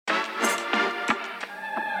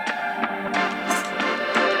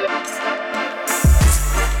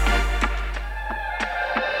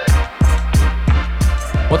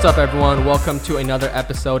What's up, everyone? Welcome to another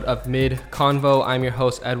episode of Mid Convo. I'm your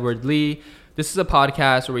host, Edward Lee. This is a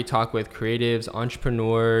podcast where we talk with creatives,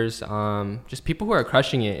 entrepreneurs, just people who are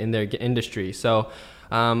crushing it in their industry. So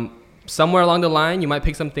somewhere along the line, you might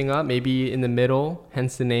pick something up, maybe in the middle,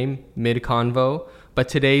 hence the name Mid Convo. But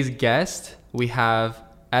today's guest, we have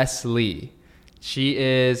S. Lee. She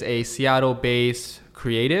is a Seattle-based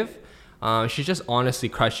creative. She's just honestly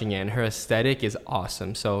crushing it, and her aesthetic is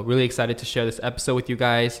awesome. So really excited to share this episode with you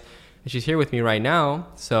guys. And she's here with me right now.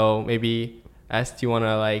 So maybe, do you want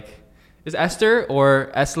to is Esther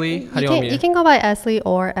or S. Lee? How do you want me to? You can go by S. Lee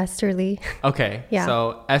or Esther Lee. Okay. Yeah.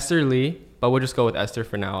 So Esther Lee, but we'll just go with Esther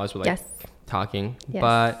for now as we're talking. Yes.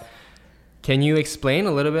 But can you explain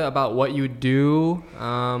a little bit about what you do,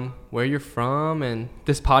 where you're from? And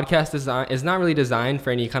this podcast is not really designed for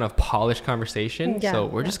any kind of polished conversation. Yeah, so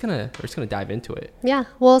we're just gonna dive into it. Yeah.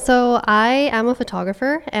 Well, so I am a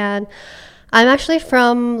photographer, and I'm actually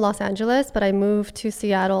from Los Angeles, but I moved to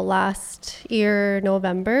Seattle last year,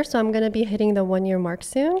 November. So I'm gonna be hitting the 1 year mark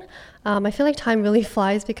soon. I feel like time really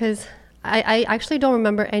flies because I actually don't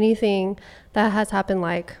remember anything that has happened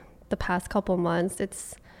like the past couple months.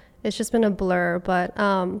 It's just been a blur, but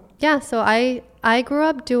so I grew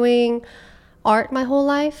up doing art my whole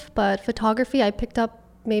life, but photography I picked up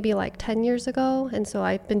maybe like 10 years ago, and so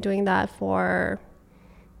I've been doing that for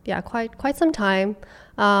quite some time.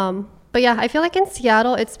 But yeah, I feel like in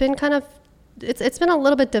Seattle it's been it's been a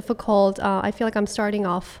little bit difficult. I feel like I'm starting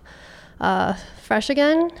off fresh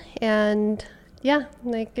again, and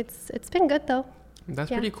it's been good though.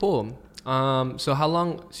 That's pretty cool. So how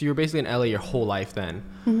long, so you were basically in LA your whole life then?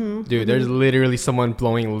 Mm-hmm. Dude, there's literally someone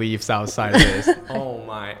blowing leaves outside of this. Oh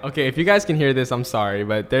my. Okay, if you guys can hear this, I'm sorry,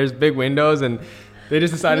 but there's big windows and they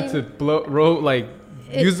just decided to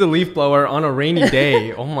use the leaf blower on a rainy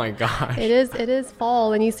day. Oh my gosh. It is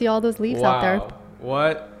fall and you see all those leaves out there.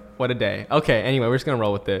 What a day. Okay, anyway, we're just gonna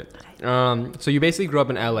roll with it. So you basically grew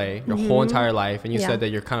up in LA your whole entire life, and you said that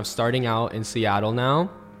you're kind of starting out in Seattle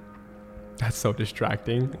now. That's so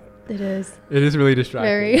distracting. It is. It is really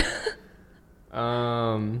distracting. Very.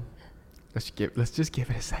 Let's just give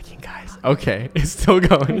it a second, guys. Okay, it's still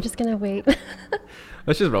going. I'm just gonna wait.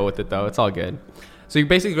 Let's just roll with it though. It's all good. So you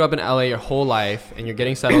basically grew up in LA your whole life, and you're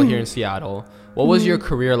getting settled here in Seattle. What was your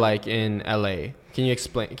career like in LA? Can you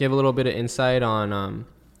give a little bit of insight on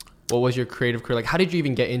what was your creative career like? How did you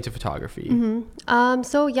even get into photography? Mm-hmm.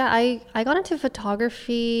 I got into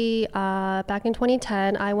photography back in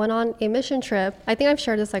 2010. I went on a mission trip. I think I've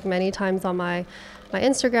shared this like many times on my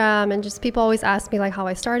Instagram, and just people always ask me like how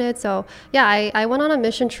I started. So yeah, I went on a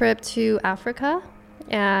mission trip to Africa,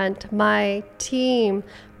 and my team,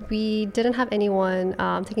 we didn't have anyone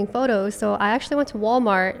taking photos. So I actually went to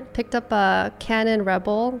Walmart, picked up a Canon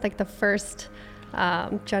Rebel, like the first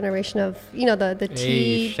generation of the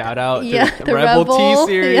T. Shout out to the Rebel T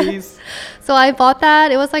series. Yeah. So I bought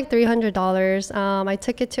that. It was like $300. I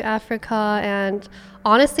took it to Africa, and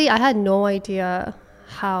honestly I had no idea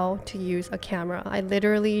how to use a camera. I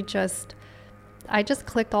literally just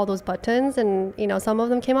clicked all those buttons, and some of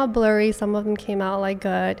them came out blurry, some of them came out like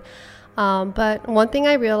good. But one thing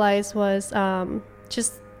I realized was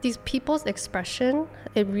just these people's expression,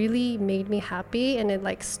 it really made me happy, and it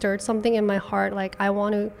like stirred something in my heart. Like I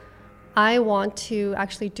want to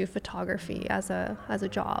actually do photography as a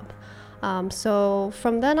job. So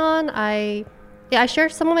from then on, I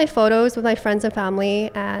shared some of my photos with my friends and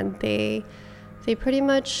family, and they pretty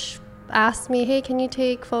much asked me, hey, can you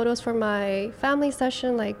take photos for my family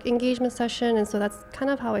session, like engagement session? And so that's kind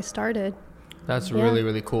of how I started. That's really,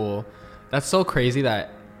 really cool. That's so crazy that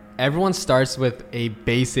everyone starts with a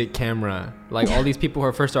basic camera. Like all these people who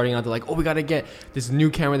are first starting out, they're like, oh, we got to get this new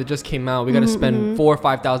camera that just came out. We got to spend $4,000 or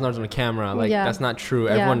 $5,000 on a camera. Like that's not true.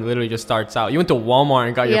 Everyone literally just starts out. You went to Walmart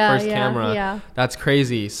and got your first camera. Yeah. That's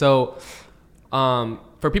crazy. So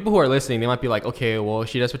for people who are listening, they might be like, okay, well,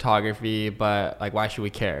 she does photography, but like, why should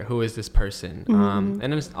we care? Who is this person? And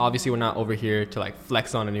then obviously we're not over here to like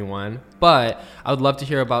flex on anyone, but I would love to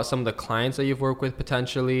hear about some of the clients that you've worked with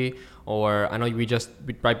potentially. Or I know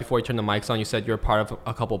right before you turned the mics on, you said you're part of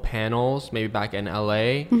a couple panels, maybe back in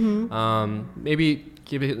LA. Maybe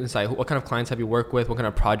give it insight. What kind of clients have you worked with? What kind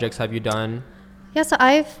of projects have you done? Yeah, so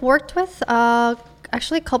I've worked with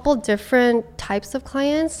actually a couple different types of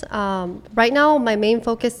clients. Right now, my main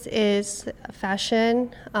focus is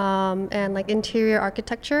fashion and like interior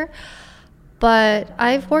architecture. But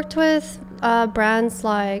I've worked with brands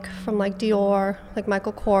like from like Dior, like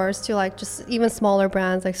Michael Kors, to like just even smaller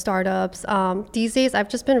brands like startups. These days, I've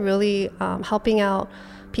just been really helping out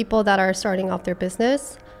people that are starting off their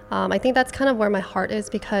business. I think that's kind of where my heart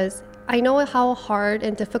is, because I know how hard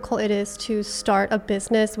and difficult it is to start a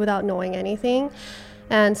business without knowing anything.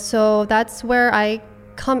 And so that's where I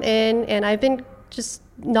come in, and I've been just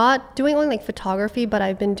not doing only like photography, but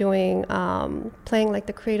I've been doing playing like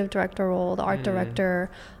the creative director role, the art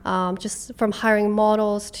director, just from hiring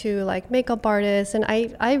models to like makeup artists. And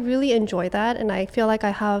I really enjoy that. And I feel like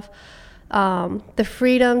I have the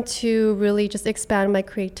freedom to really just expand my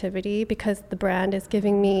creativity because the brand is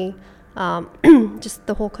giving me just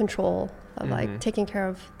the whole control of like taking care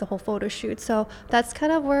of the whole photo shoot. So that's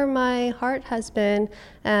kind of where my heart has been.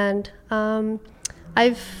 And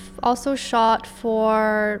I've also shot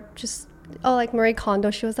for just like Marie Kondo.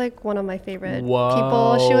 She was like one of my favorite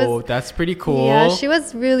people. She was, that's pretty cool. Yeah, she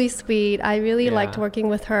was really sweet. I really liked working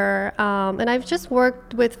with her. And I've just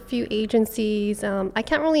worked with a few agencies. I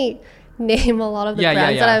can't really name a lot of the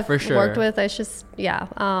brands that I've worked with. It's just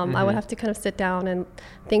I would have to kind of sit down and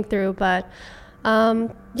think through, but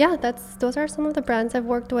those are some of the brands I've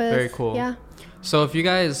worked with. Very cool. Yeah. So if you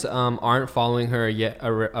guys aren't following her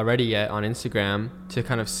already on Instagram to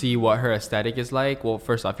kind of see what her aesthetic is like, well,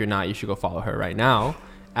 first off, you're not. You should go follow her right now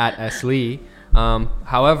at S. Lee.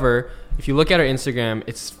 However, if you look at her Instagram,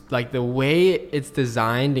 it's like the way it's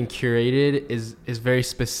designed and curated is very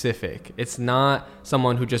specific. It's not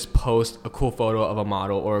someone who just posts a cool photo of a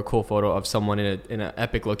model or a cool photo of someone in an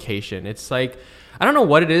epic location. It's like, I don't know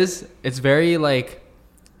what it is. It's very like,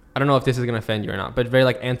 I don't know if this is going to offend you or not, but very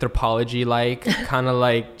like anthropology-like, kind of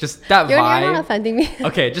like just that vibe. You're not offending me.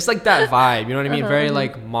 Okay, just like that vibe. You know what I mean? Very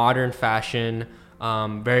like modern fashion,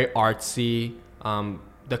 very artsy.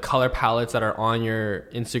 The color palettes that are on your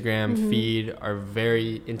Instagram feed are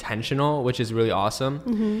very intentional, which is really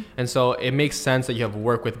awesome. And so it makes sense that you have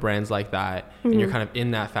worked with brands like that and you're kind of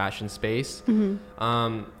in that fashion space.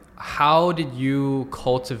 How did you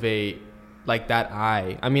cultivate like that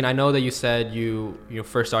eye? I mean, I know that you said you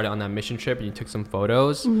first started on that mission trip and you took some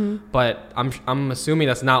photos, but I'm assuming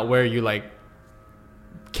that's not where you like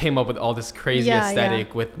came up with all this crazy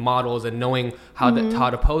aesthetic with models and knowing how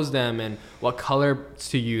to pose them and what color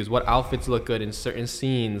to use, what outfits look good in certain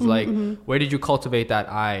scenes. Like, where did you cultivate that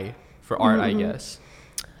eye for art, I guess?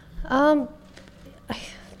 I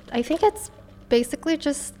think it's basically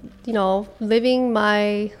just, living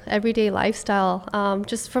my everyday lifestyle,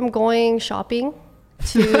 just from going shopping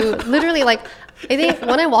to literally like, I think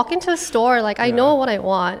when I walk into a store, like I know what I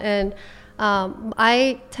want, and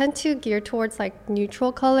I tend to gear towards like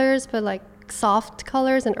neutral colors, but like soft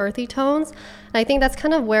colors and earthy tones. And I think that's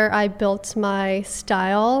kind of where I built my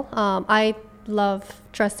style. I love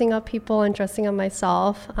dressing up people and dressing up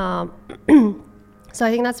myself. So I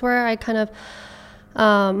think that's where I kind of,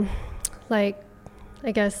 I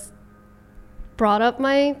guess, brought up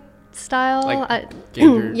my style. Like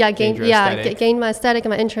gained my aesthetic and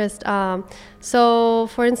my interest. So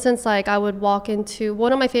for instance, like I would walk into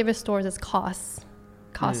one of my favorite stores is COS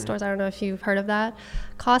stores. I don't know if you've heard of that.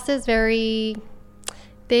 COS is they're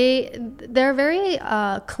very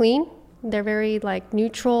clean. They're very like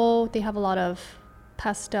neutral. They have a lot of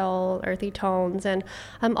pastel, earthy tones, and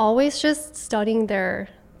I'm always just studying their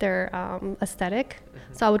aesthetic.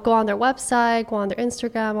 So I would go on their website, go on their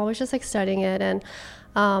Instagram, always just like studying it. And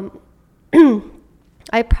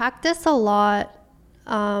I practice a lot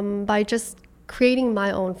by just creating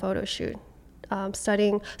my own photo shoot,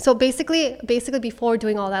 studying. So basically before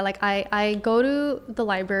doing all that, like I go to the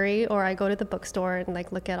library or I go to the bookstore and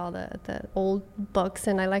like look at all the old books,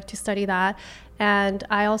 and I like to study that. And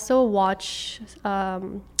I also watch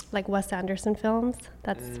like Wes Anderson films.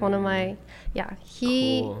 That's one of my,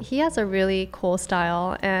 he has a really cool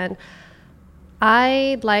style, and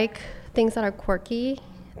I like things that are quirky,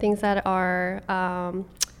 things that are,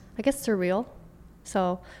 I guess, surreal.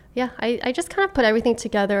 So I just kind of put everything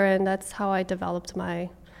together, and that's how I developed my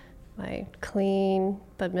clean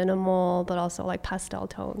but minimal, but also like pastel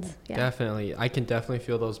tones. Yeah. Definitely. I can definitely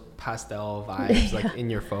feel those pastel vibes like in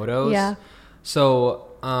your photos. Yeah. So,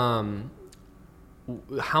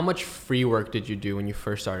 how much free work did you do when you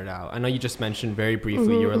first started out? I know you just mentioned very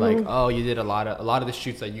briefly, you were like, oh, you did a lot of the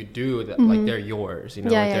shoots that you do that like they're yours,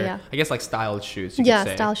 I guess like styled shoots, you could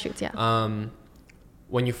say. Style shoots,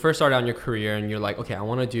 When you first started out in your career and you're like, okay, I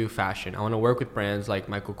want to do fashion, I want to work with brands like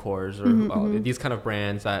Michael Kors or these kind of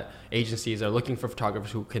brands that agencies are looking for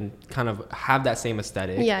photographers who can kind of have that same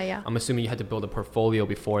aesthetic. I'm assuming you had to build a portfolio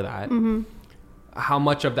before that. How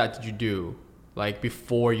much of that did you do, like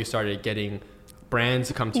before you started getting brands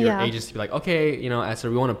to come to your agency to be like, okay,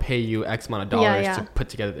 Esther, we want to pay you X amount of dollars to put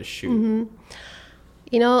together this shoot?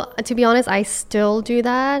 To be honest, I still do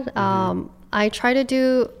that. I try to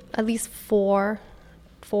do at least four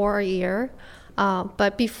a year.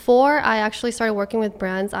 But before I actually started working with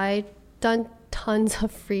brands, I done tons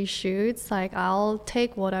of free shoots. Like I'll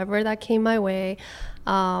take whatever that came my way.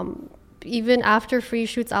 Even after free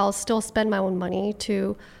shoots, I'll still spend my own money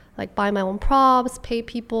to like buy my own props, pay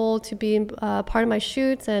people to be part of my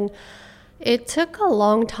shoots. And it took a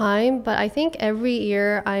long time, but I think every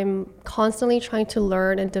year I'm constantly trying to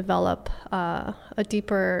learn and develop a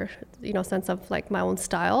deeper, sense of like my own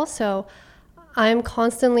style. So I'm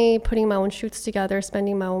constantly putting my own shoots together,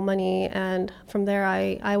 spending my own money, and from there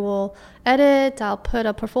I will edit, I'll put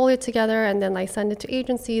a portfolio together, and then I send it to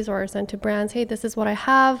agencies or send to brands. Hey, this is what I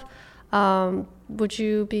have. Would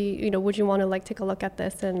you want to like take a look at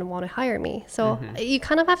this and want to hire me? So you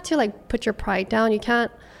kind of have to like put your pride down.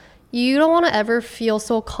 You don't want to ever feel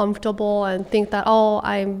so comfortable and think that,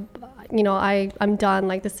 I'm done.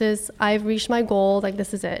 Like I've reached my goal. Like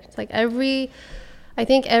this is it. It's like I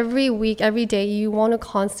think every week, every day, you want to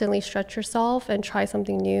constantly stretch yourself and try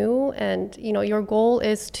something new. And, your goal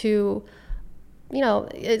is to,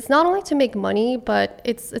 it's not only to make money, but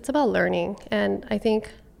it's about learning. And I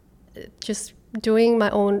think just doing my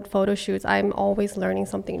own photo shoots, I'm always learning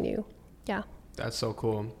something new. Yeah. That's so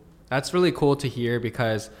cool. That's really cool to hear,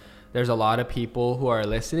 because there's a lot of people who are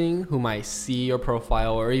listening who might see your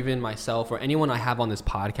profile, or even myself or anyone I have on this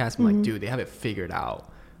podcast. I'm like, dude, they have it figured out.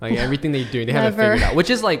 Like everything they do, they have it figured out, which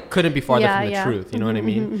is like couldn't be farther from the truth. You know what I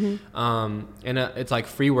mean? And it's like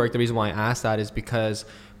free work. The reason why I asked that is because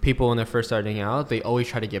people, when they're first starting out, they always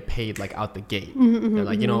try to get paid like out the gate. They're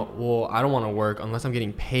like, well, I don't want to work unless I'm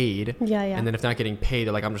getting paid. And then if they're not getting paid,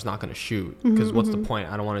 they're like, I'm just not going to shoot, because what's the point?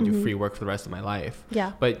 I don't want to do free work for the rest of my life.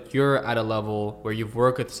 But you're at a level where you've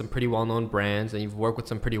worked with some pretty well-known brands and you've worked with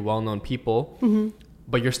some pretty well-known people.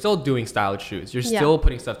 But you're still doing styled shoots. You're still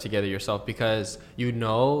putting stuff together yourself, because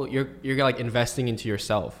you're like investing into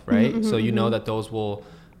yourself, right? So you know that those will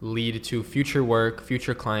lead to future work,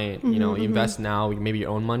 future client. You invest now, maybe your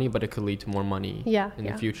own money, but it could lead to more money in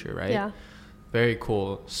the future, right? Very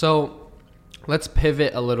cool. So let's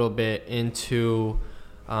pivot a little bit into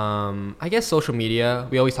I guess social media.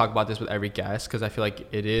 We always talk about this with every guest, because I feel like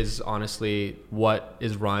it is honestly what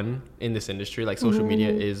is run in this industry. Like social media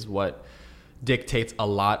is what dictates a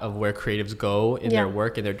lot of where creatives go in their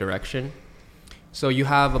work, in their direction. So you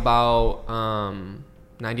have about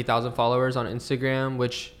 90,000 followers on Instagram,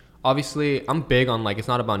 which obviously I'm big on, like, it's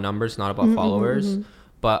not about numbers, it's not about followers.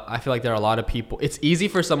 But I feel like there are a lot of people. It's easy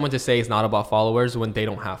for someone to say it's not about followers when they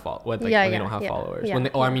don't have followers. When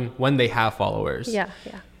they have followers.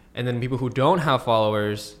 And then people who don't have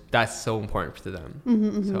followers, that's so important to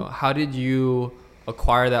them. So how did you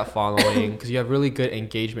acquire that following? Because you have really good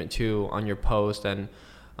engagement too on your post. And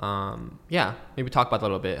maybe talk about that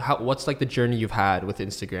a little bit. What's like the journey you've had with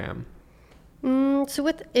Instagram? So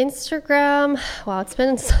with Instagram, wow, it's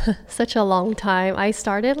been such a long time. I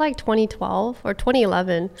started like 2012 or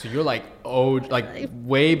 2011. So you're like,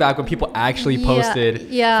 way back when people actually posted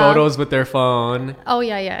photos with their phone.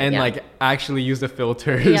 And like actually use the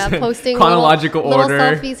filters. Posting chronological order.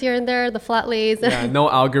 Little selfies here and there, the flat lays. No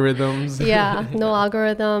algorithms. No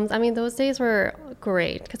algorithms. I mean, those days were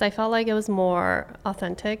great because I felt like it was more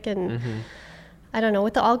authentic. And I don't know,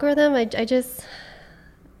 with the algorithm, I just...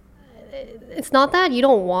 It's not that you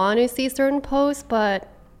don't want to see certain posts, but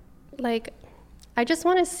like I just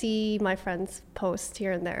want to see my friends post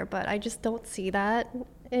here and there, but I just don't see that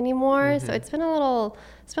anymore. So it's been a little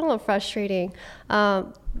frustrating.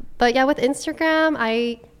 But yeah, with Instagram,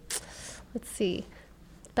 let's see,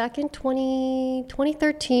 back in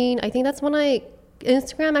 2013, I think that's when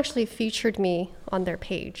Instagram actually featured me on their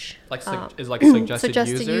page. Like is like a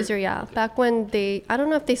suggested user? Back when I don't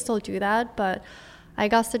know if they still do that, but I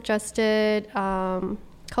got suggested a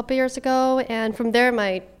couple years ago, and from there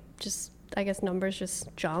my numbers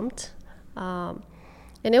just jumped. And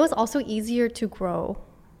it was also easier to grow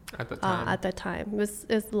at the time. It was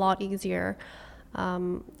a lot easier.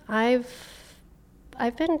 I've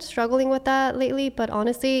been struggling with that lately, but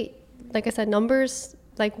honestly, like I said, numbers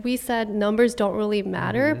don't really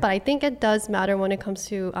matter, but I think it does matter when it comes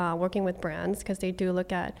to working with brands, because they do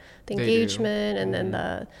look at the engagement and then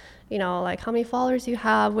the like how many followers you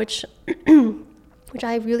have, which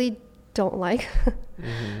I really don't like.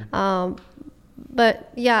 But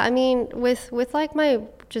yeah, I mean, with like my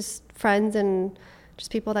just friends and just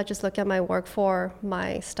people that just look at my work for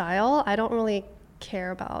my style, I don't really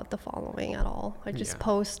care about the following at all. I just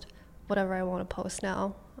post whatever I want to post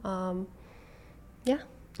now.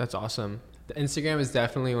 That's awesome. The Instagram is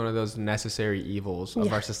definitely one of those necessary evils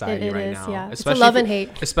of our society right now. Especially it's a love and hate.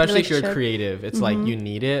 Especially if you're creative. It's like you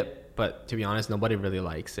need it, but to be honest, nobody really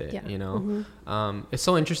likes it, It's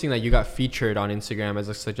so interesting that you got featured on Instagram as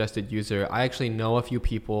a suggested user. I actually know a few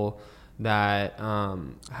people that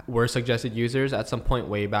were suggested users at some point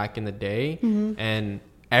way back in the day, and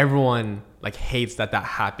everyone like hates that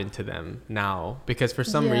happened to them now, because for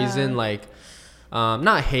some reason, like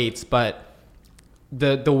not hates, but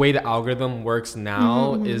the way the algorithm works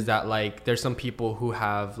now is that like there's some people who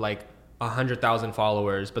have like 100,000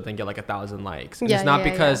 followers but then get like 1,000 likes, and it's not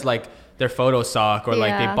because like their photos suck or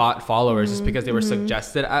like they bought followers. It's because they were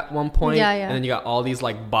suggested at one point, and then you got all these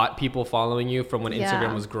like bot people following you from when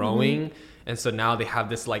Instagram was growing. And so now they have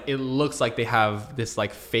this like, it looks like they have this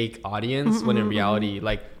like fake audience, when in reality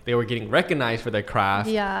like they were getting recognized for their craft,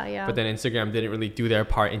 but then Instagram didn't really do their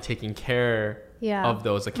part in taking care of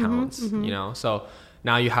those accounts, you know. So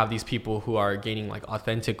now you have these people who are gaining like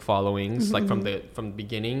authentic followings, like from the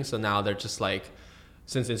beginning. So now they're just like,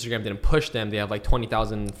 since Instagram didn't push them, they have like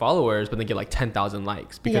 20,000 followers, but they get like 10,000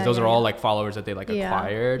 likes, because those are all like followers that they like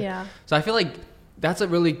acquired. So I feel like that's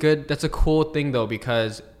a cool thing though,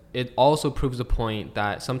 because it also proves the point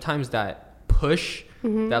that sometimes that push,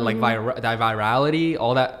 that like that virality,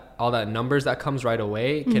 all that numbers that comes right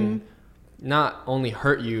away can not only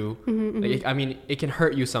hurt you, like, I mean, it can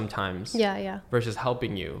hurt you sometimes, versus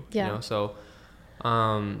helping you, you know. So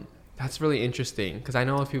that's really interesting, because I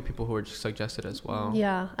know a few people who were just suggested as well.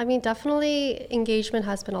 I mean, definitely engagement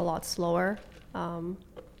has been a lot slower,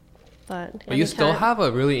 but you still have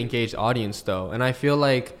a really engaged audience though, and I feel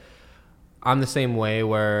like I'm the same way,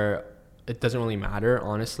 where it doesn't really matter,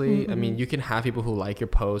 honestly. I mean, you can have people who like your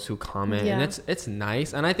posts, who comment, and it's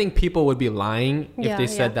nice. And I think people would be lying if they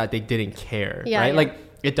said that they didn't care, right? Like,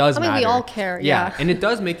 it does matter. I mean, we all care, and it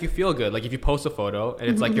does make you feel good. Like, if you post a photo and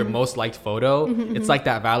it's like your most liked photo, it's like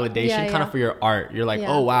that validation kind of for your art. You're like,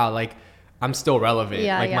 oh wow, like I'm still relevant.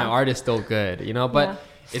 Like my art is still good, you know. But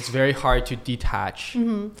it's very hard to detach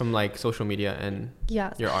from like social media and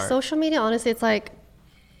your art. Social media, honestly, it's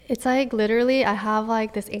like literally I have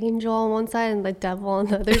like this angel on one side and the devil on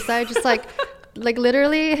the other side, just like like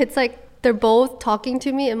literally it's like they're both talking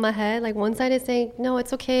to me in my head. Like, one side is saying, no,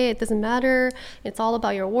 it's okay, it doesn't matter, it's all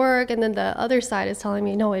about your work, and then the other side is telling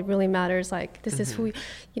me, no, it really matters, like this is who, you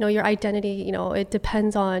know, your identity, you know, it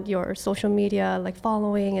depends on your social media like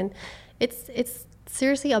following. And it's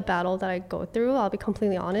seriously a battle that I go through, I'll be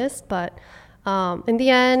completely honest. But in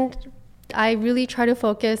the end, I really try to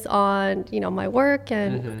focus on, you know, my work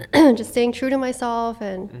and just staying true to myself,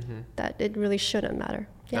 and that it really shouldn't matter.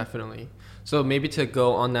 Definitely. So maybe to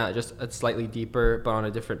go on that just a slightly deeper, but on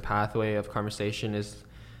a different pathway of conversation, is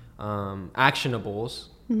actionables.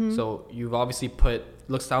 So you've obviously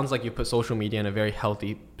sounds like you put social media in a very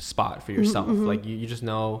healthy spot for yourself. Like you just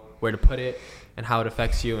know where to put it and how it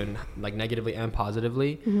affects you, and like negatively and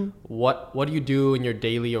positively. What do you do in your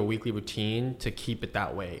daily or weekly routine to keep it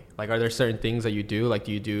that way? Like, are there certain things that you do? Like,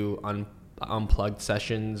 do you do unplugged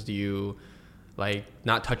sessions? Do you like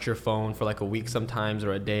not touch your phone for like a week sometimes,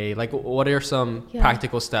 or a day? Like, what are some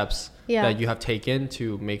practical steps that you have taken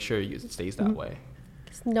to make sure it stays that way?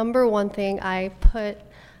 Number one thing I put,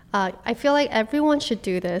 I feel like everyone should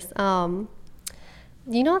do this.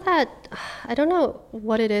 You know that, I don't know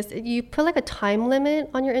what it is, you put like a time limit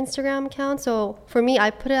on your Instagram account. So for me, I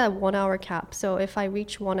put it at 1 hour cap. So if I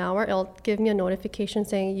reach 1 hour, it'll give me a notification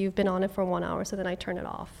saying you've been on it for 1 hour. So then I turn it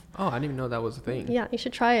off. Oh, I didn't even know that was a thing. Yeah, you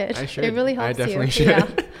should try it. I should. It really helps you. I definitely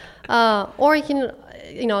should. Or you can,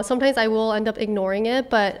 you know, sometimes I will end up ignoring it,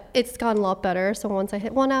 but it's gotten a lot better. So once I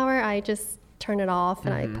hit 1 hour, I just turn it off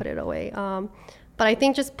and I put it away. But I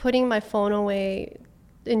think just putting my phone away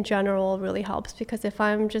in general really helps, because if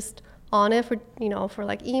I'm just on it for, you know, for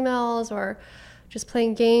like emails or just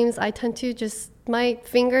playing games, I tend to my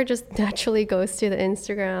finger just naturally goes to the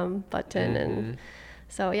Instagram button. And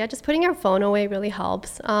so yeah, just putting your phone away really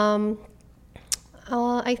helps. I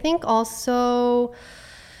think also,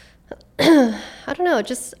 I don't know,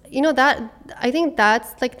 just, you know, that I think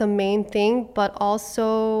that's like the main thing. But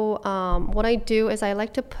also what I do is I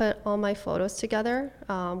like to put all my photos together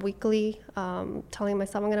weekly, telling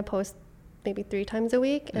myself I'm going to post maybe 3 times a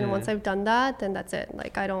week. And once I've done that, then that's it.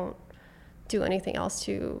 Like, I don't do anything else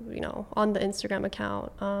to, you know, on the Instagram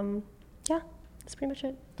account. Yeah, that's pretty much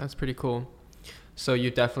it. That's pretty cool. So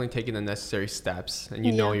you've definitely taken the necessary steps, and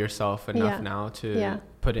you know yourself enough now to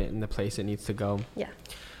put it in the place it needs to go. Yeah.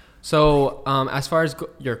 So as far as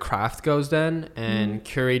your craft goes then, and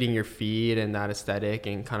curating your feed and that aesthetic,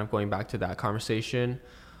 and kind of going back to that conversation,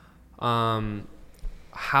 do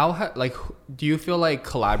you feel like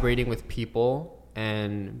collaborating with people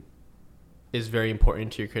and is very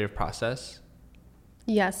important to your creative process?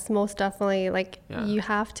 Yes, most definitely. Like, you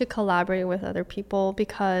have to collaborate with other people,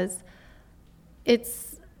 because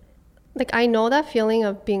it's like, I know that feeling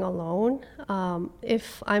of being alone.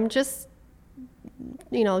 If I'm just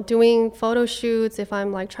doing photo shoots, if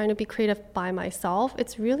I'm like trying to be creative by myself,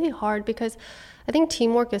 it's really hard because I think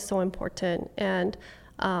teamwork is so important. And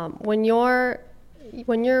when you're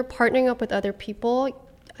partnering up with other people,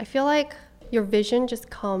 I feel like your vision just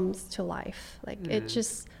comes to life. Like it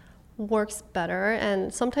just works better.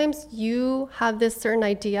 And sometimes you have this certain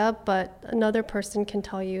idea, but another person can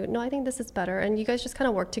tell you, no, I think this is better. And you guys just kind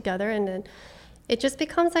of work together, and then it just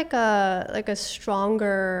becomes like a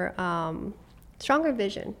stronger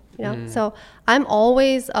vision, So I'm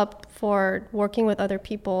always up for working with other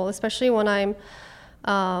people, especially when I'm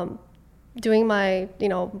doing my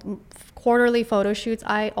quarterly photo shoots.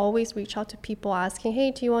 I always reach out to people asking,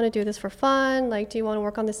 hey, do you want to do this for fun? Like, do you want to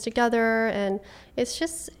work on this together? And it's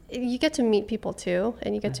just, you get to meet people too,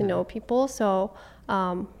 and you get to know people. So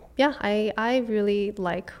I really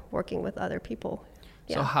like working with other people.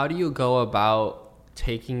 So how do you go about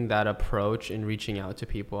taking that approach and reaching out to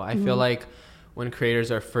people? I feel like when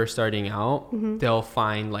creators are first starting out, they'll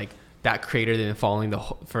find like that creator they've been following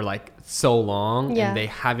for like so long, and they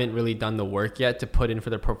haven't really done the work yet to put in for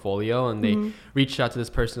their portfolio, and they reached out to this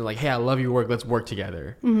person like, hey, I love your work, let's work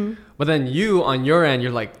together. But then you on your end,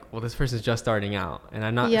 you're like, well, this person's just starting out, and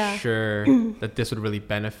I'm not sure that this would really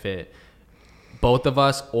benefit both of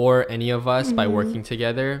us or any of us by working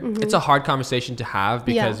together. It's a hard conversation to have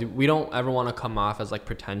because we don't ever want to come off as like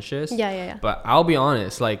pretentious. But I'll be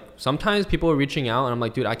honest, like sometimes people are reaching out and I'm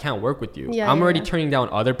like, dude, I can't work with you. I'm already turning down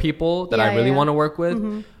other people that I really want to work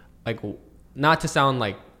with. Like, not to sound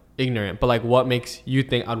like ignorant, but like, what makes you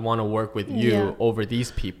think I'd want to work with you over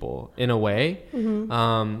these people in a way?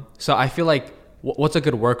 So I feel like, what's a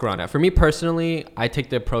good workaround at? For me personally, I take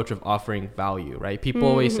the approach of offering value, right? People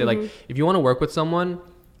always say like, if you want to work with someone,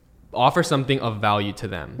 offer something of value to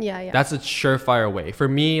them. That's a surefire way. For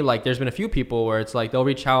me, like there's been a few people where it's like they'll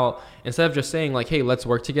reach out, instead of just saying like, hey, let's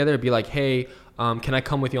work together, be like, hey, can I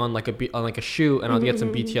come with you on like a shoot, and I'll get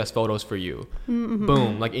some BTS photos for you.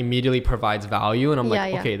 Boom, like immediately provides value, and I'm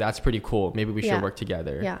like, okay, that's pretty cool. Maybe we should work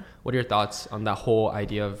together. What are your thoughts on that whole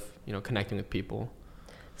idea of connecting with people?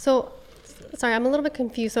 So sorry, I'm a little bit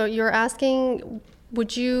confused. So you're asking,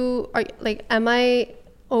 am I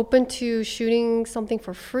open to shooting something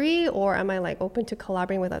for free, or am I like open to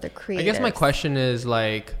collaborating with other creators? I guess my question is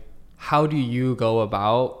like, how do you go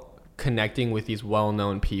about connecting with these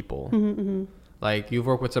well-known people? Like you've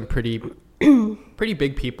worked with some pretty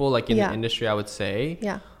big people like in the industry, I would say.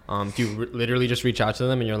 Do you literally just reach out to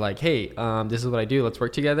them and you're like, hey, this is what I do, let's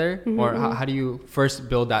work together? Or how do you first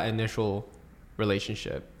build that initial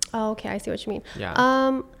relationship? Oh, okay. I see what you mean.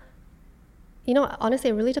 Honestly,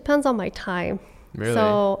 it really depends on my time. Really?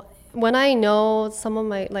 So when I know some of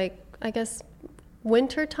my, I guess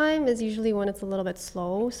winter time is usually when it's a little bit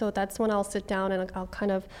slow. So that's when I'll sit down and I'll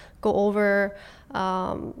kind of go over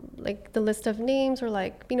the list of names, or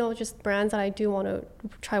just brands that I do want to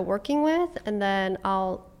try working with. And then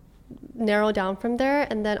I'll narrow down from there,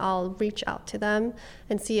 and then I'll reach out to them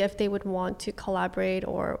and see if they would want to collaborate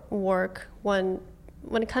or work when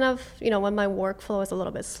it kind of, when my workflow is a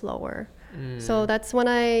little bit slower. So that's when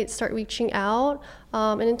I start reaching out.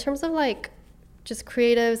 And in terms of just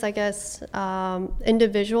creatives, I guess,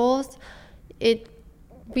 individuals,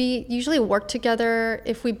 we usually work together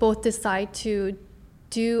if we both decide to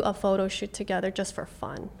do a photo shoot together just for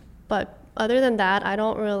fun. But other than that, I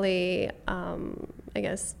don't really,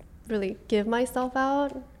 really give myself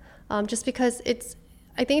out, just because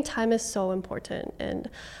I think time is so important, and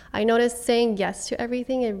I noticed saying yes to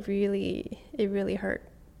everything, it really hurt.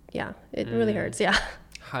 Yeah, it really hurts. Yeah.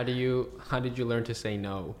 How did you learn to say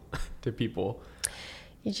no to people?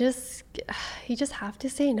 You just have to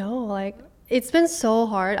say no. Like, it's been so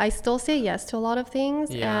hard. I still say yes to a lot of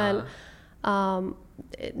things, and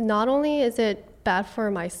not only is it bad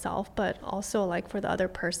for myself, but also for the other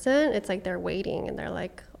person. It's like they're waiting and they're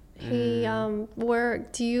like, hey, where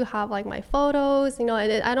do you have my photos?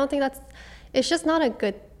 I don't think it's just not a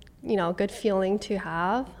good, good feeling to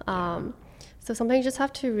have. So sometimes you just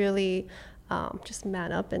have to really just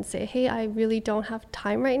man up and say, hey, I really don't have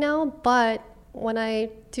time right now, but when I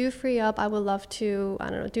do free up, I would love to,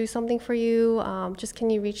 do something for you. Just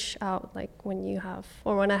can you reach out when you have,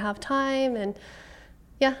 or when I have time? And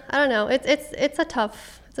I don't know. It's a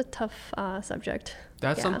tough subject.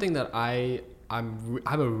 That's something that I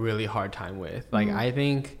have a really hard time with. I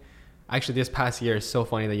think actually this past year is so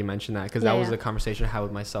funny that you mentioned that, because that was a conversation I had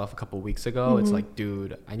with myself a couple of weeks ago. It's like,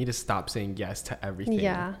 dude, I need to stop saying yes to everything.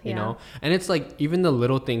 You know? And it's even the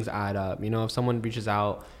little things add up. If someone reaches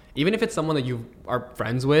out even if it's someone that you are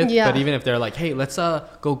friends with, but even if they're like, hey, let's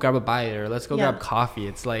go grab a bite or let's go grab coffee.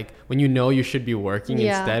 It's like when you know you should be working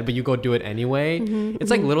instead, but you go do it anyway.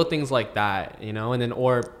 It's like little things like that, you know? And then,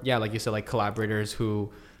 or like you said, like collaborators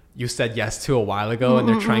who you said yes to a while ago and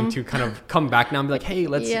they're trying to kind of come back now and be like, hey,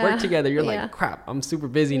 let's work together. You're like, crap, I'm super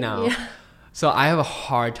busy now. So I have a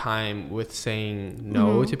hard time with saying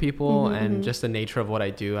no to people, and just the nature of what I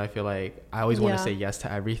do. I feel like I always want to say yes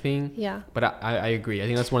to everything. But I agree. I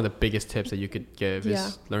think that's one of the biggest tips that you could give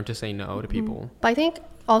is learn to say no to people. But I think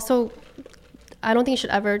also, I don't think you should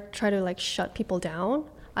ever try to like shut people down.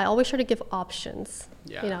 I always try to give options,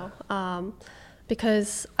 you know,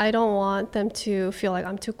 because I don't want them to feel like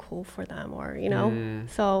I'm too cool for them or, you know.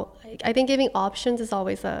 So I think giving options is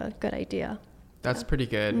always a good idea. That's pretty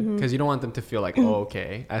good because you don't want them to feel like, oh,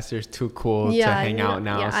 okay, Esther's too cool to hang out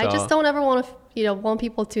now. So. I just don't ever want to, want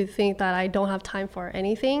people to think that I don't have time for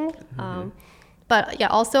anything. But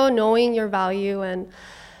also knowing your value and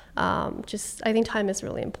just, I think time is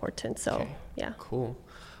really important. So, Cool.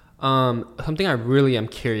 Something I really am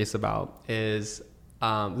curious about is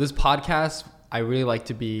this podcast. I really like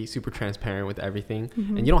to be super transparent with everything.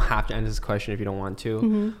 And you don't have to answer this question if you don't want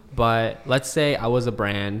to. But let's say I was a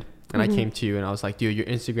brand and I came to you and I was like, dude, your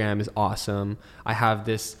Instagram is awesome. I have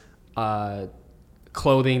this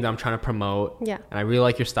clothing that I'm trying to promote. And I really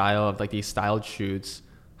like your style of like these styled shoots.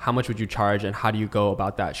 How much would you charge and how do you go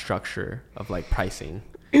about that structure of like pricing?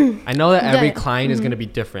 I know that every client is going to be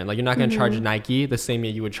different. Like you're not going to charge Nike the same way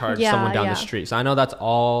you would charge someone down the street. So I know that's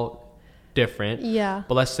all different.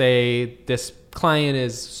 But let's say this client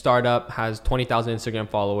is startup, has 20,000 Instagram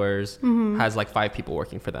followers, has like 5 people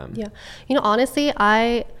working for them. You know, honestly,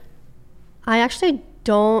 I actually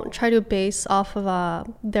don't try to base off of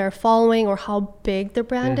their following or how big their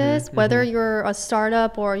brand is, whether you're a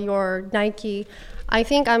startup or you're Nike. I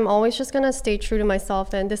think I'm always just going to stay true to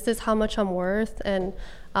myself, and this is how much I'm worth. And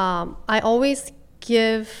I always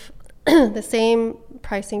give the same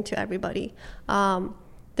pricing to everybody.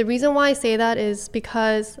 The reason why I say that is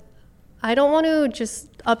because I don't want to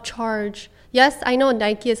just upcharge. Yes, I know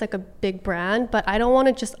Nike is like a big brand, but I don't want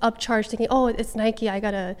to just upcharge thinking, oh, it's Nike, I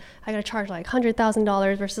gotta charge like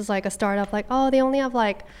 $100,000 versus like a startup like, oh, they only have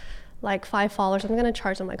like 5 followers, I'm gonna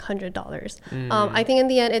charge them like $100. I think in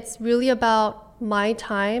the end, it's really about my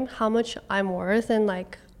time, how much I'm worth, and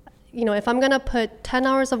like, you know, if I'm gonna put 10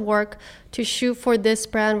 hours of work to shoot for this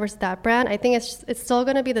brand versus that brand, I think it's still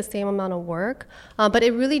gonna be the same amount of work. But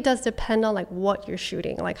it really does depend on like what you're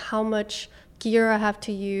shooting, like how much gear I have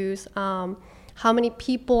to use, how many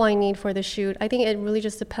people I need for the shoot. I think it really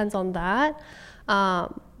just depends on that.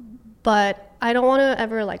 But I don't want to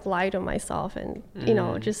ever like lie to myself and, you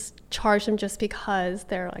know, just charge them just because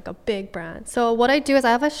they're like a big brand. So what I do is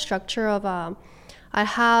I have a structure of, I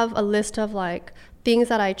have a list of like things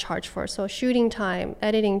that I charge for. So shooting time,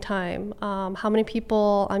 editing time, how many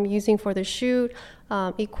people I'm using for the shoot,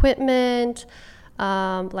 equipment,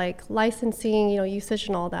 like licensing, you know, usage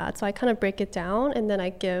and all that. So I kind of break it down and then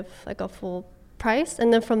I give like a full price.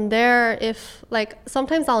 And then from there, if like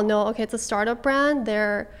sometimes I'll know, okay, it's a startup brand,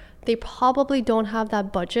 they probably don't have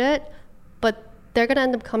that budget, but they're going to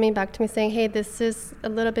end up coming back to me saying, hey, this is a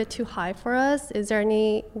little bit too high for us. Is there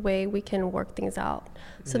any way we can work things out?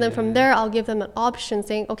 So then from there, I'll give them an option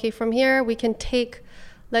saying, okay, from here,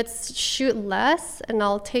 let's shoot less and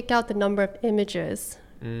I'll take out the number of images.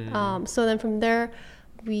 So then from there,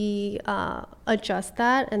 we adjust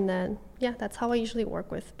that. And then, that's how I usually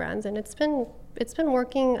work with brands. And it's been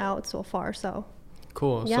working out so far. So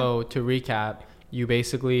cool. Yeah. So to recap, you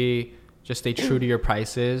basically just stay true to your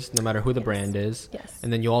prices, no matter who the brand is.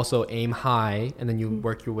 And then you also aim high, and then you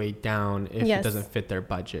work your way down if it doesn't fit their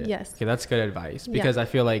budget. Okay, that's good advice, because I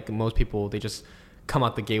feel like most people, they just come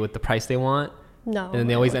out the gate with the price they want. And then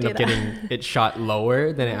they always end up getting it shot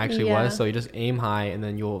lower than it actually was. So you just aim high, and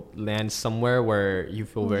then you'll land somewhere where you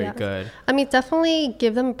feel very good. I mean, definitely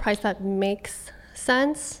give them a price that makes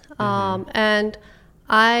sense. And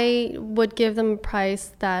I would give them a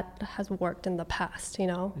price that has worked in the past, you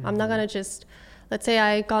know. I'm not going to just, let's say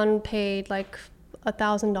I gone paid like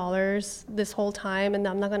 $1,000 this whole time, and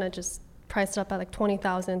I'm not going to just price it up at like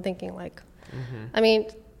 20,000 thinking like, I mean,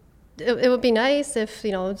 it would be nice if,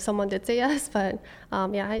 you know, someone did say yes, but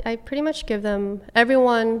I pretty much give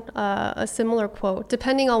everyone a similar quote,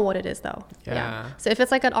 depending on what it is though. So if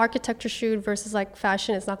it's like an architecture shoot versus like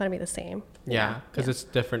fashion, it's not going to be the same. Because it's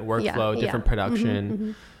different workflow, different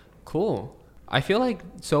production. Cool. I feel like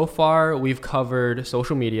so far we've covered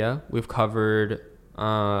social media, we've covered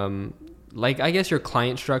like I guess your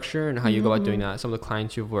client structure and how you go about doing that, some of the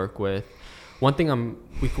clients you've worked with. One thing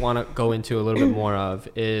we want to go into a little bit more of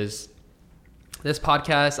is this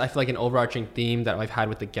podcast, I feel like an overarching theme that I've had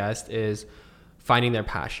with the guest is finding their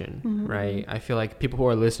passion, right? I feel like people who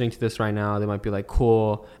are listening to this right now, they might be like,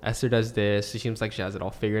 cool, Esther does this. She seems like she has it all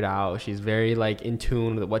figured out. She's very like in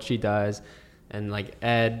tune with what she does. And like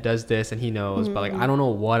Ed does this and he knows, but like I don't know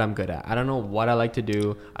what I'm good at. I don't know what I like to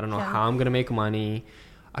do. I don't know how I'm gonna make money.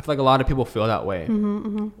 I feel like a lot of people feel that way.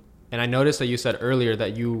 And I noticed that you said earlier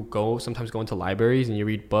that you sometimes go into libraries and you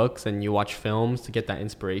read books and you watch films to get that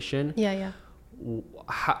inspiration. Yeah.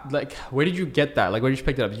 Like, where did you get that? Like, where did you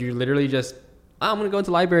pick it up? You literally just, I'm gonna go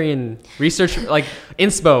into the library and research like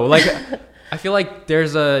inspo. Like, I feel like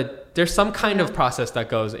there's some kind of process that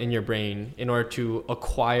goes in your brain in order to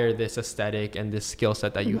acquire this aesthetic and this skill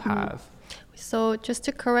set that you have. So just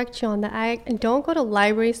to correct you on that, I don't go to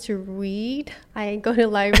libraries to read. I go to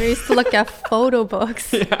libraries to look at photo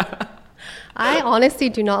books. Yeah. I honestly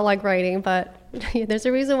do not like writing, but there's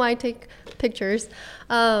a reason why I take pictures.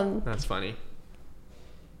 That's funny.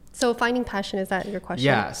 So finding passion, is that your question?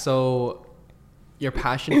 Yeah. So your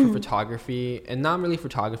passion for photography, and not really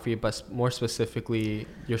photography, but more specifically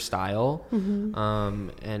your style,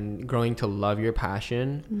 and growing to love your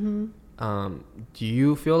passion. Do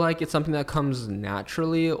you feel like it's something that comes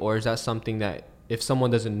naturally, or is that something that if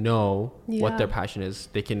someone doesn't know what their passion is,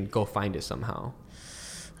 they can go find it somehow?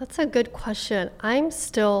 That's a good question. I'm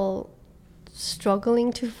still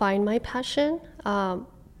struggling to find my passion.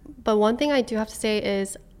 But one thing I do have to say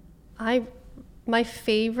is my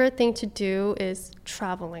favorite thing to do is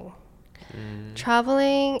traveling.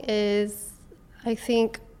 Traveling is, I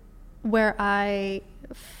think, where I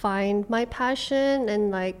find my passion,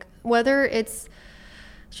 and like whether it's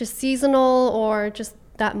just seasonal or just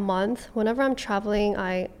that month, whenever I'm traveling,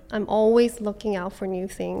 I'm always looking out for new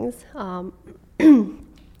things.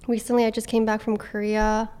 Recently, I just came back from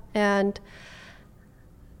Korea, and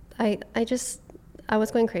I was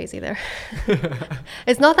going crazy there.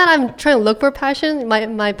 It's not that I'm trying to look for passion.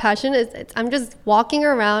 My passion is I'm just walking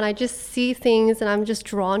around. I just see things and I'm just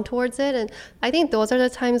drawn towards it. And I think those are the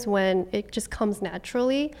times when it just comes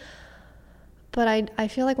naturally. But I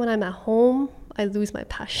feel like when I'm at home, I lose my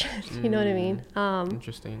passion. You know what I mean?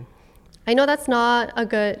 Interesting. I know that's not a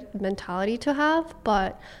good mentality to have,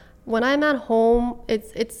 but when I'm at home,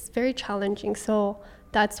 it's very challenging. So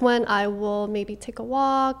that's when I will maybe take a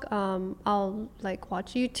walk. I'll like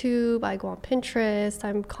watch YouTube. I go on Pinterest.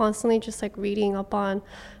 I'm constantly just like reading up on,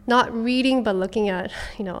 not reading, but looking at,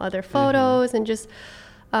 other photos and just,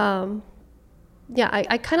 I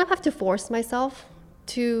kind of have to force myself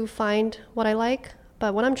to find what I like.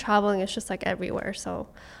 But when I'm traveling, it's just like everywhere. So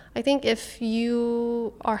I think if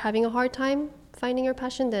you are having a hard time finding your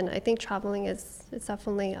passion, then I think traveling is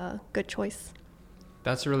definitely a good choice.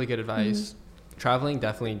 That's really good advice. Traveling,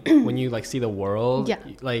 definitely, when you like see the world,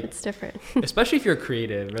 like it's different. Especially if you're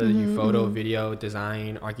creative, whether you photo, video,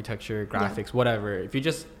 design, architecture, graphics, whatever. If you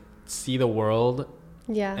just see the world,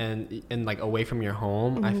 and like away from your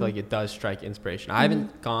home, I feel like it does strike inspiration. I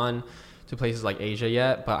haven't gone to places like Asia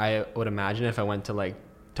yet, but I would imagine if I went to like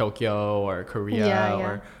Tokyo or Korea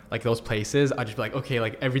or like those places, I'd just be like, okay,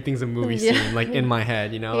 like everything's a movie scene, like in my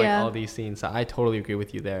head, like all these scenes. So I totally agree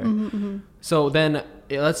with you there. So then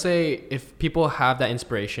let's say if people have that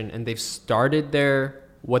inspiration and they've started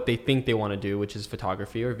what they think they want to do, which is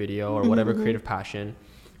photography or video or whatever creative passion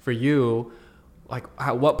for you, like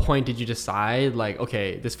at what point did you decide like,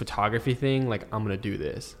 okay, this photography thing, like I'm going to do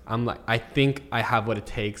this. I think I have what it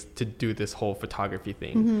takes to do this whole photography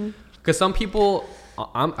thing. Because some people,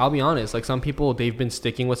 I'll be honest, like some people, they've been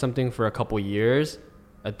sticking with something for a couple years.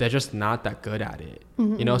 They're just not that good at it,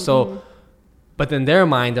 So, but in their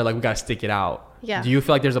mind, they're like, we got to stick it out. Yeah. Do you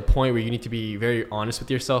feel like there's a point where you need to be very honest with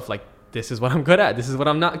yourself? Like, this is what I'm good at. This is what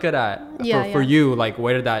I'm not good at. For you, like,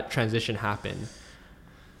 where did that transition happen?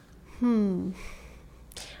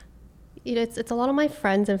 It's a lot of my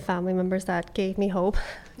friends and family members that gave me hope.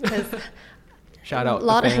 Shout out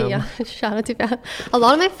to fam. Shout out to fam. A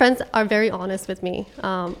lot of my friends are very honest with me.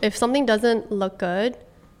 If something doesn't look good,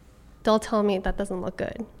 they'll tell me that doesn't look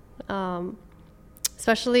good.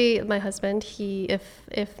 Especially my husband.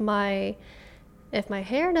 If my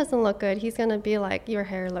hair doesn't look good, he's gonna be like, your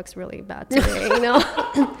hair looks really bad today.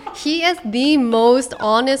 He is the most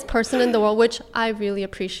honest person in the world, which I really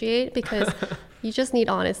appreciate because you just need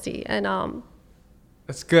honesty. And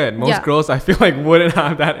that's good. Most girls, I feel like, wouldn't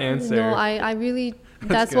have that answer. No, I really,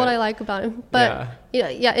 that's what I like about him. But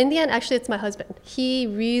in the end, actually, it's my husband. He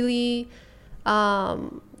really,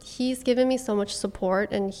 he's given me so much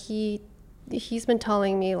support, and he's been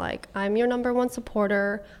telling me like, I'm your number one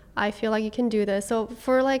supporter. I feel like you can do this. So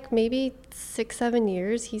for like maybe 6-7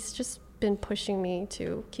 years, he's just been pushing me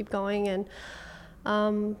to keep going. And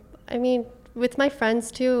I mean, with my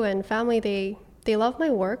friends too and family, they love my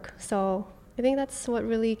work. So I think that's what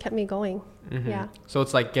really kept me going. Yeah. So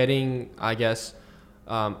it's like getting, I guess,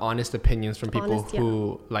 honest opinions from people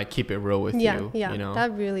who like keep it real with you. Yeah, you know,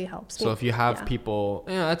 that really helps me. So if you have people,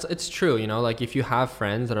 it's true. You know, like if you have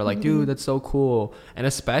friends that are like, dude, that's so cool, and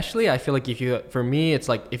especially I feel like for me, it's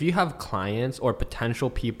like if you have clients or potential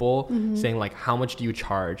people saying like, how much do you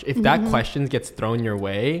charge? If that question gets thrown your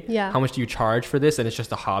way, how much do you charge for this? And it's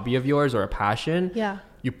just a hobby of yours or a passion. Yeah.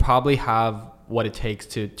 You probably have what it takes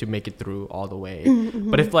to make it through all the way.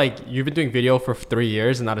 But if like you've been doing video for 3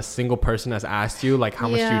 years and not a single person has asked you like how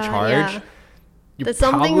much do you charge, you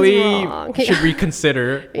probably should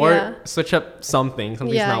reconsider or switch up something's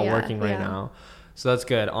not working right now. So that's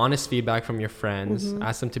good. Honest feedback from your friends.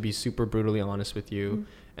 Ask them to be super brutally honest with you.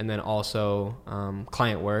 And then also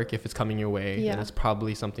client work, if it's coming your way, then it's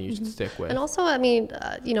probably something you should stick with. And also, I mean,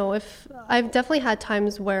 you know, if I've definitely had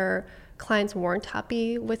times where clients weren't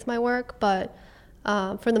happy with my work, but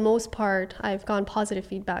for the most part, I've gotten positive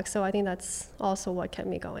feedback. So I think that's also what kept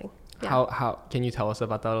me going. Yeah. How can you tell us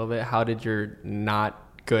about that a little bit? How did your not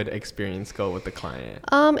good experience go with the client?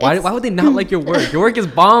 Why would they not like your work? Your work is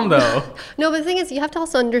bomb though. No, but the thing is, you have to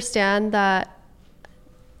also understand that,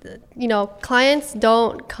 you know, clients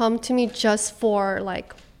don't come to me just for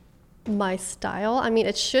like my style. I mean,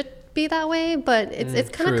 it should be that way, but it's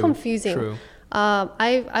kind of confusing. True.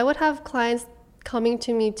 I would have clients coming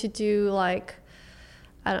to me to do like,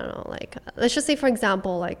 I don't know, like let's just say for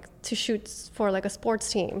example, like to shoot for like a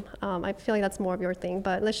sports team. I feel like that's more of your thing,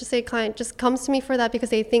 but let's just say a client just comes to me for that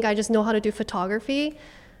because they think I just know how to do photography.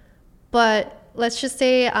 But let's just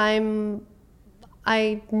say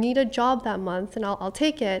I need a job that month and I'll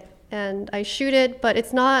take it and I shoot it, but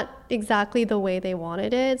it's not exactly the way they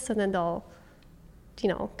wanted it. So then they'll, you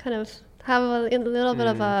know, kind of have a little bit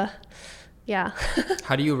of a, yeah.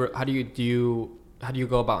 How do you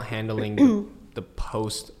go about handling the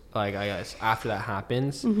post, like I guess after that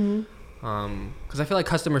happens? Because I feel like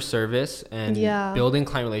customer service and building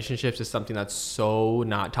client relationships is something that's so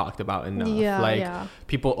not talked about enough.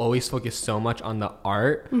 People always focus so much on the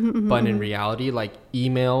art, but in reality, like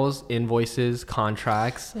emails, invoices,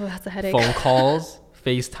 contracts, that's a headache. Phone calls,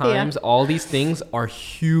 FaceTimes, all these things are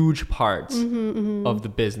huge parts of the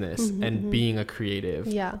business and being a creative.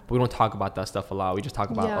 But we don't talk about that stuff a lot. We just talk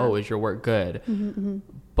about, is your work good?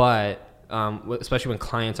 But especially when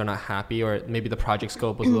clients are not happy or maybe the project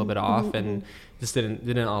scope was a little bit off and just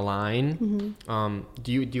didn't align.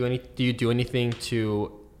 Do you do anything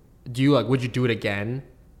would you do it again,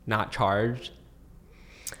 not charged?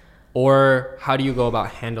 Or how do you go about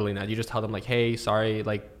handling that? Do you just tell them like, hey, sorry,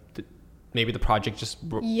 like maybe the project just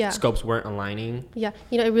scopes weren't aligning? You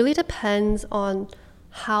know, it really depends on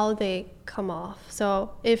how they come off.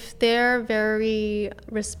 So if they're very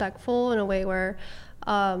respectful in a way where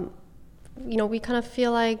you know, we kind of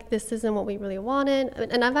feel like this isn't what we really wanted.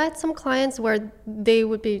 And I've had some clients where they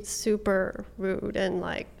would be super rude and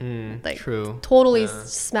like totally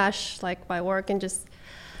smash like my work and just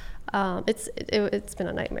it's been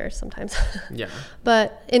a nightmare sometimes.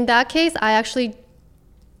 But in that case, I actually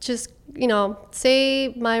just, you know,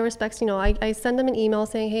 say my respects. You know, I send them an email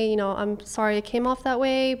saying, hey, you know, I'm sorry it came off that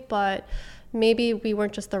way, but maybe we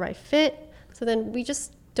weren't just the right fit. So then we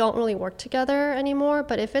just don't really work together anymore.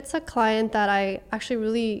 But if it's a client that I actually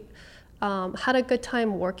really had a good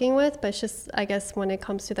time working with, but it's just, I guess when it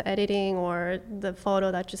comes to the editing or the photo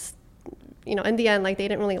that just, you know, in the end, like they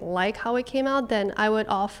didn't really like how it came out, then I would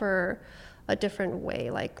offer a different way.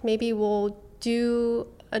 Like maybe we'll do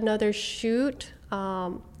another shoot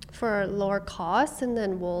for lower cost, and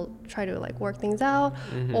then we'll try to like work things out.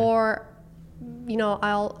 Or, you know,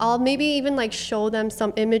 I'll maybe even like show them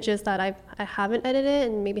some images that I haven't edited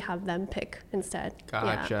and maybe have them pick instead.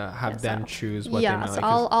 Gotcha. Have them choose what they know. So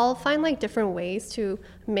I'll find like different ways to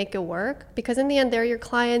make it work, because in the end they're your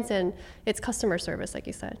clients and it's customer service, like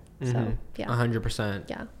you said. So 100%.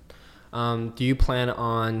 Yeah. Do you plan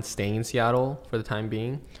on staying in Seattle for the time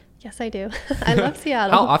being? Yes, I do. I love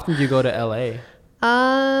Seattle. How often do you go to LA?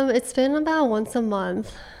 It's been about once a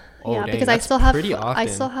month. Oh, yeah, dang, because I still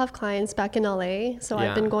have clients back in LA, so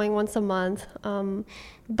I've been going once a month.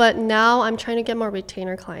 But now I'm trying to get more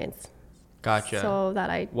retainer clients. Gotcha. So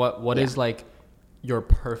that what is like your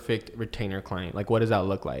perfect retainer client? Like, what does that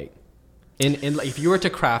look like? In like, if you were to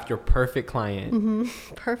craft your perfect client,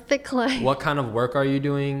 perfect client, what kind of work are you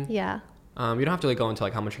doing? Yeah. You don't have to like go into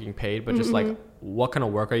like how much you're getting paid, but just like what kind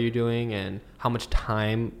of work are you doing and how much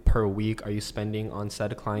time per week are you spending on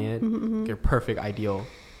said client? Your perfect ideal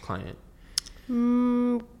client.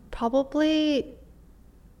 Probably,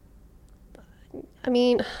 I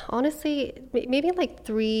mean, honestly, maybe like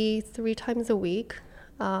three times a week.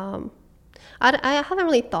 I haven't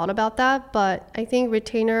really thought about that, but I think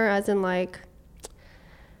retainer as in like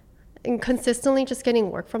and consistently just getting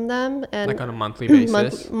work from them and Like on a monthly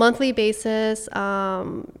basis? monthly basis,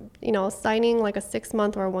 you know, signing like a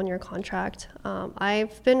 6-month or a 1-year contract.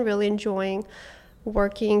 I've been really enjoying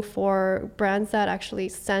working for brands that actually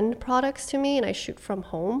send products to me and I shoot from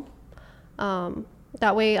home.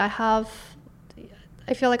 That way I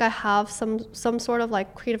feel like I have some sort of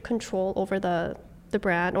like creative control over the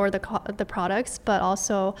brand or the products, but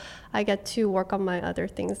also I get to work on my other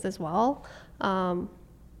things as well.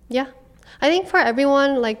 Yeah, I think for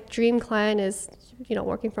everyone, like dream client is, you know,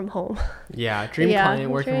 working from home. Yeah, dream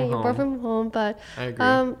client working from home. Work from home, but I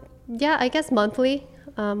agree. yeah, I guess monthly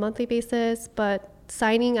basis, but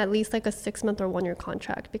signing at least like a 6-month or 1-year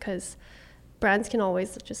contract because brands can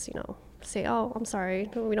always just, you know, say, oh, I'm sorry,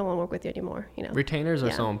 we don't want to work with you anymore, you know. Retainers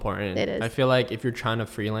are so important. It is. I feel like if you're trying to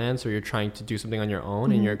freelance or you're trying to do something on your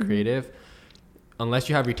own and you're creative, unless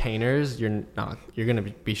you have retainers, you're gonna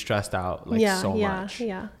be stressed out much.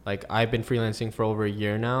 Yeah. Like I've been freelancing for over a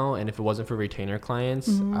year now, and if it wasn't for retainer clients,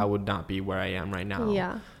 I would not be where I am right now.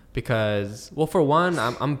 Yeah. Because, well, for one,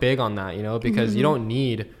 I'm big on that, you know, because you don't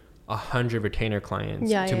need 100 retainer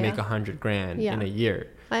clients to make $100,000 in a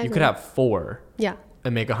year. You could have 4. Yeah.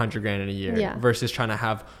 And make $100,000 in a year versus trying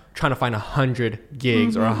to find 100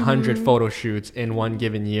 gigs or 100 photo shoots in one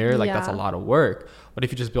given year. Like that's a lot of work. But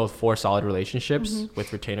if you just build 4 solid relationships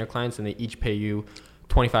with retainer clients and they each pay you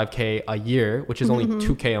 $25K a year, which is only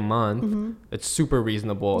 $2K a month, it's super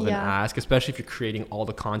reasonable of an ask, especially if you're creating all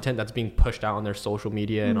the content that's being pushed out on their social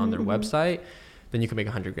media and on their website, then you can make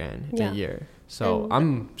 $100,000 in a year. So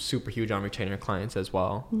I'm super huge on retainer clients as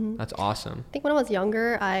well. That's awesome. I think when I was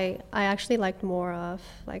younger, I actually liked more of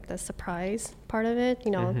like the surprise part of it,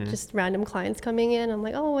 you know, just random clients coming in. I'm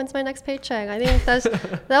like, oh, when's my next paycheck? I think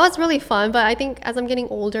that was really fun. But I think as I'm getting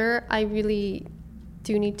older, I really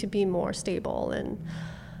do need to be more stable. And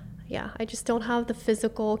yeah, I just don't have the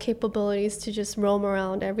physical capabilities to just roam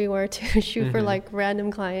around everywhere to shoot for like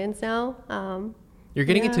random clients now. You're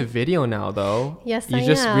getting into video now, though. Yes, I am. You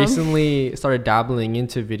just recently started dabbling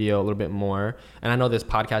into video a little bit more. And I know this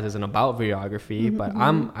podcast isn't about videography, but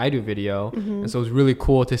I do video. And so it's really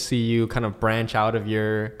cool to see you kind of branch out of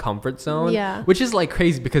your comfort zone. Yeah. Which is like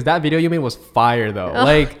crazy because that video you made was fire, though. Oh,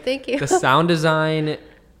 like, thank you. The sound design,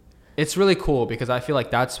 it's really cool because I feel like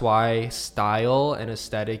that's why style and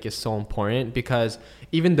aesthetic is so important, because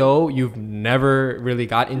even though you've never really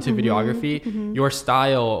got into videography, your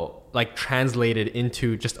style like translated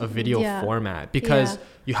into just a video format because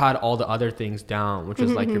you had all the other things down, which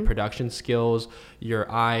was like your production skills, your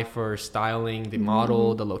eye for styling the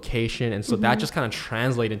model, the location. And so that just kind of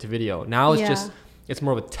translated into video. Now it's it's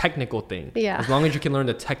more of a technical thing. As long as you can learn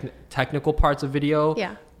the technical parts of video,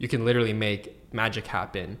 you can literally make magic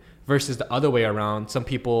happen. Versus the other way around, some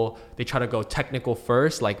people, they try to go technical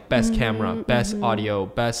first, like best camera, best audio,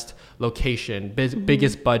 best location,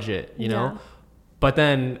 biggest budget, you know? But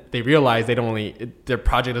then they realize their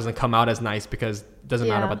project doesn't come out as nice because it doesn't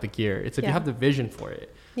matter about the gear. It's if you have the vision for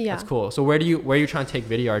it. That's cool. So where are you trying to take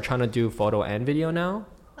video? Are you trying to do photo and video now?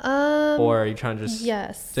 Or are you trying to just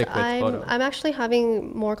stick with photo? I'm actually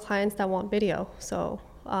having more clients that want video. So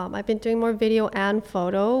I've been doing more video and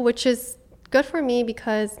photo, which is good for me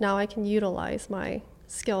because now I can utilize my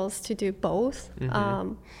skills to do both. I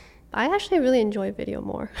actually really enjoy video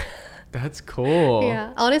more. That's cool.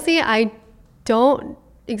 Yeah. Honestly, I don't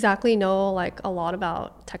exactly know like a lot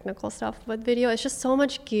about technical stuff with video. It's just so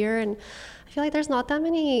much gear, and I feel like there's not that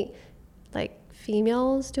many like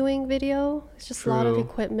females doing video. It's just a lot of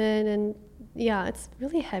equipment, and it's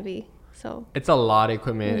really heavy. So it's a lot of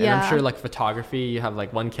equipment. And I'm sure like photography, you have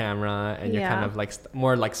like one camera and you're kind of like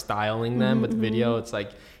more like styling them. With video, it's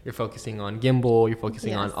like you're focusing on gimbal, you're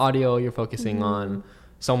focusing on audio, you're focusing on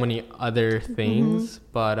so many other things.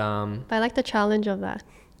 But I like the challenge of that.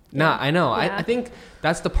 Nah, I know. I think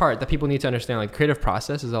that's the part that people need to understand. Like, creative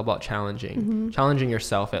process is all about challenging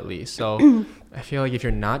yourself at least. So I feel like if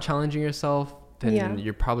you're not challenging yourself, then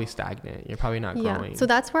you're probably stagnant. You're probably not growing. So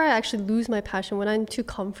that's where I actually lose my passion. When I'm too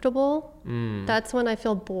comfortable, that's when I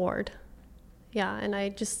feel bored. Yeah, and I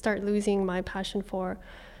just start losing my passion for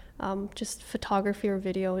just photography or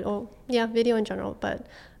video. Oh, yeah, video in general. But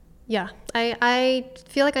yeah, I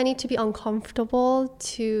feel like I need to be uncomfortable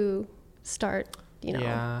to start,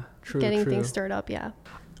 getting things stirred up. Yeah.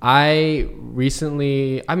 I've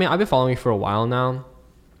been following you for a while now,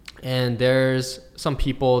 and there's some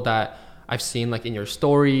people that I've seen like in your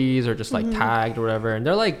stories or just like tagged or whatever, and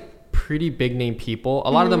they're like pretty big name people.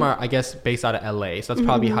 A lot of them are, I guess, based out of LA. So that's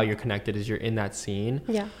probably how you're connected, is you're in that scene.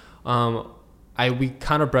 Yeah. We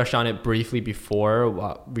kind of brushed on it briefly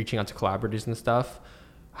before, reaching out to collaborators and stuff.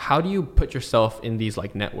 How do you put yourself in these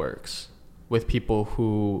like networks with people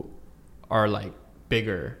who are like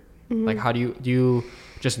bigger? Like, how do you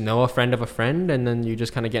just know a friend of a friend and then you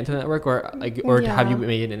just kind of get into the network, or have you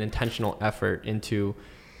made an intentional effort into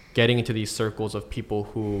getting into these circles of people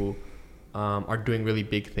who are doing really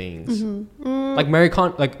big things? Like Marie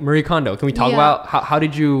Kondo. Can we talk about how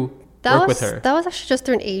did you work with her? That was actually just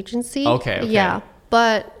through an agency. Okay. Yeah,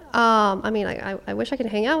 but I mean, I wish I could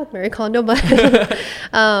hang out with Marie Kondo, but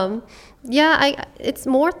it's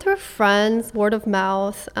more through friends, word of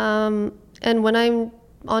mouth, and when I'm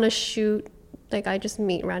on a shoot, like I just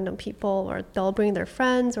meet random people, or they'll bring their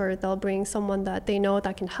friends, or they'll bring someone that they know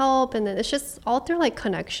that can help, and then it's just all through like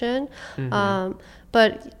connection.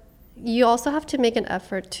 But you also have to make an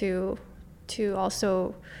effort to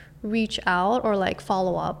also reach out or like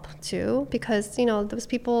follow up too, because those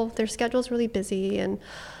people, their schedule's really busy, and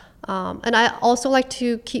I also like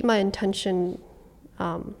to keep my intention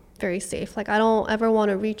very safe. Like I don't ever want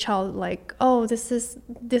to reach out like, oh,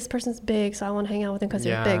 this person's big, so I want to hang out with them because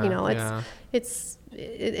they're big. It's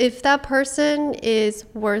if that person is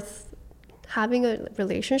worth having a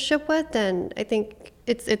relationship with, then I think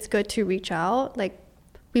it's good to reach out. Like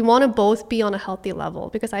we want to both be on a healthy level,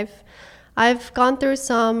 because I've gone through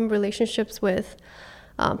some relationships with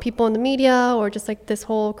people in the media, or just like this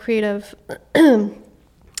whole creative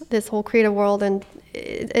world, and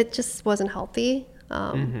it just wasn't healthy.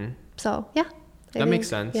 So yeah, that makes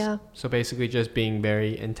sense. Yeah. So basically just being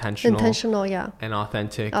very intentional, and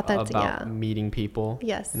authentic about meeting people.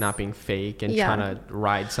 Yes. And not being fake and trying to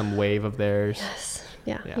ride some wave of theirs. Yes.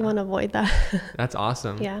 Yeah. You want to avoid that. That's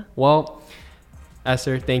awesome. Yeah. Well,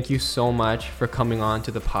 Esther, thank you so much for coming on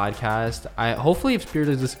to the podcast. Hopefully if you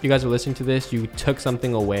guys are listening to this, you took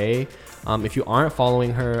something away. If you aren't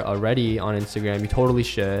following her already on Instagram, you totally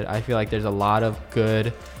should. I feel like there's a lot of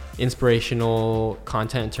good inspirational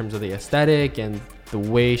content in terms of the aesthetic and the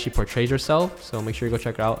way she portrays herself. So make sure you go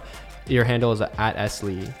check it out. Your handle is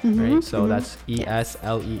 @eslee, right? So that's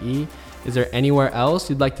ESLEE. Is there anywhere else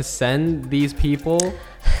you'd like to send these people?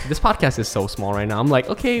 This podcast is so small right now. I'm like,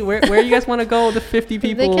 okay, where you guys want to go? The 50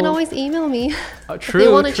 people. They can always email me. True. If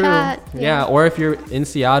they want to chat. Yeah. Or if you're in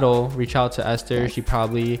Seattle, reach out to Esther. Yes. She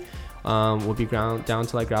probably will be down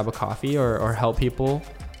to like grab a coffee or help people.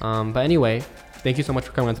 But anyway, thank you so much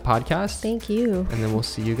for coming on the podcast. Thank you. And then we'll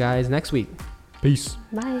see you guys next week. Peace.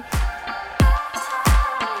 Bye.